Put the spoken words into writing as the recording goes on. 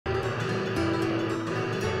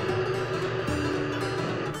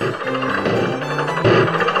We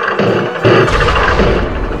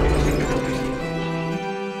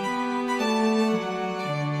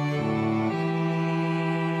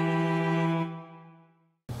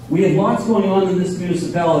have lots going on in this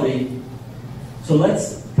municipality, so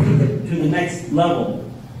let's take it to the next level.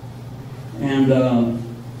 And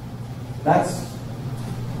that's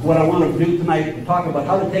what I want to do tonight, to talk about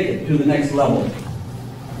how to take it to the next level.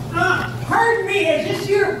 Pardon me, is this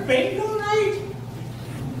your bingo night?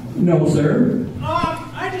 No, sir.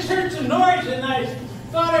 I just heard some noise and I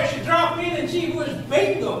thought I should drop in and see if it was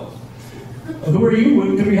bingo. Who are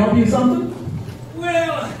you? Can we help you with something?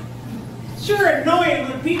 Well, it's sure annoying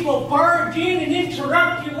when people barge in and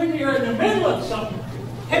interrupt you when you're in the middle of something.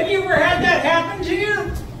 Have you ever had that happen to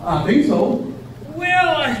you? I think so.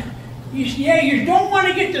 Well, you don't want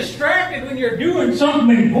to get distracted when you're doing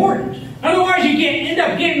something important. Otherwise, you end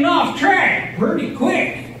up getting off track pretty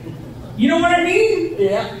quick. You know what I mean?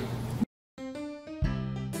 Yeah.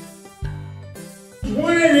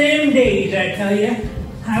 One of them days, I tell you,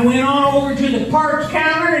 I went on over to the parts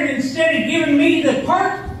counter, and instead of giving me the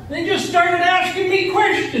part, they just started asking me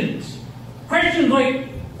questions. Questions like,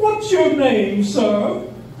 "What's your name, sir?"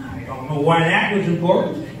 I don't know why that was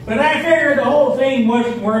important, but I figured the whole thing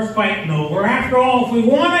wasn't worth fighting over. After all, if we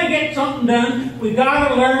want to get something done, we got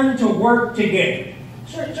to learn to work together.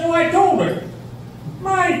 So I told her,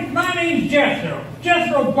 my name's Jethro,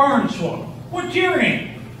 Jethro Barnswallow. What's your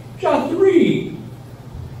name? Jethro.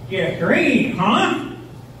 Jethro, huh?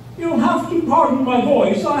 You'll have to pardon my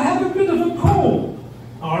voice. I have a bit of a cold.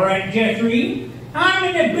 All right, Jethro. I'm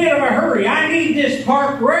in a bit of a hurry. I need this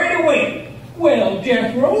part right away. Well,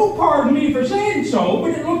 Jethro, pardon me for saying so,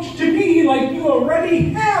 but it looks to me like you already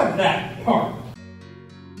have that part.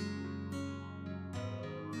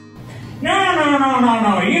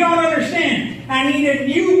 No. You don't understand. I need a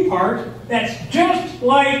new part that's just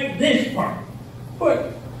like this part.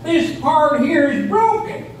 But this part here is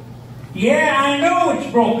broken. Yeah, I know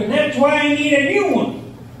it's broken. That's why I need a new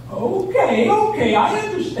one. Okay, I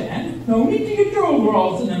understand. No need to get your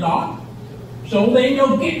overalls in a knot. So then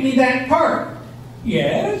you'll get me that part.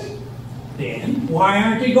 Yes? Then why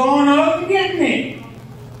aren't you going out and getting it?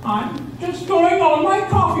 I'm just going on my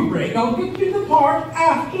coffee break. I'll get you the part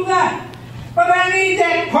after that. But I need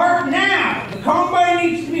that part now. The combine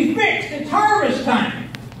needs to be fixed. It's harvest time.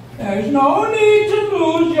 There's no need to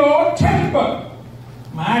lose your temper.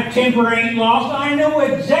 My temper ain't lost. I know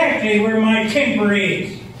exactly where my temper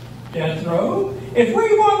is. Jethro, if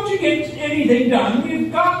we want to get anything done,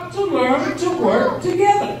 we've got to learn to work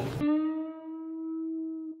together.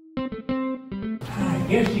 I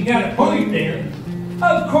guess you got a point there.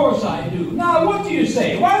 Of course I do. Now, what do you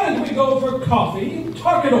say? Why don't we go for coffee and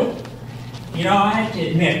talk it over? You know, I have to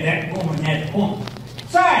admit, that woman had a point.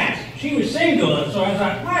 Besides, she was single, so I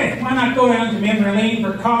thought, why not go down to memory lane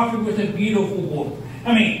for coffee with a beautiful woman?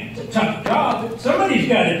 I mean, it's a tough job, but somebody's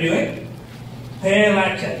got to do it. Well,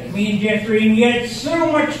 I tell you, me and Jethro, we had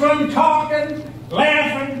so much fun talking,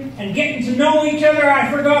 laughing, and getting to know each other,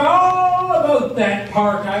 I forgot all about that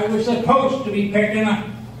part I was supposed to be picking up.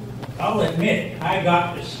 I'll admit, I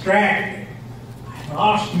got distracted. I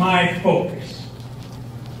lost my focus.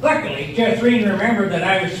 Luckily, Jethro remembered that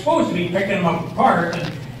I was supposed to be picking him up apart,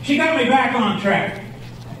 and she got me back on track.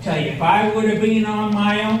 I tell you, if I would have been on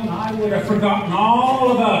my own, I would have forgotten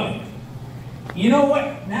all about it. You know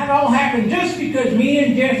what? That all happened just because me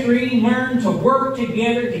and Jethro learned to work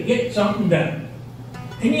together to get something done.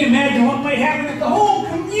 Can you imagine what might happen if the whole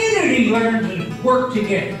community learned to work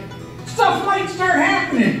together? Stuff might start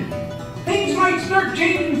happening. Things might start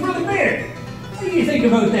changing for the better. What do you think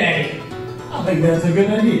about that, Ian? I think that's a good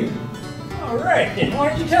idea. All right, then why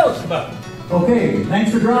don't you tell us about it? Okay,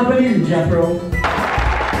 thanks for dropping in, Jethro.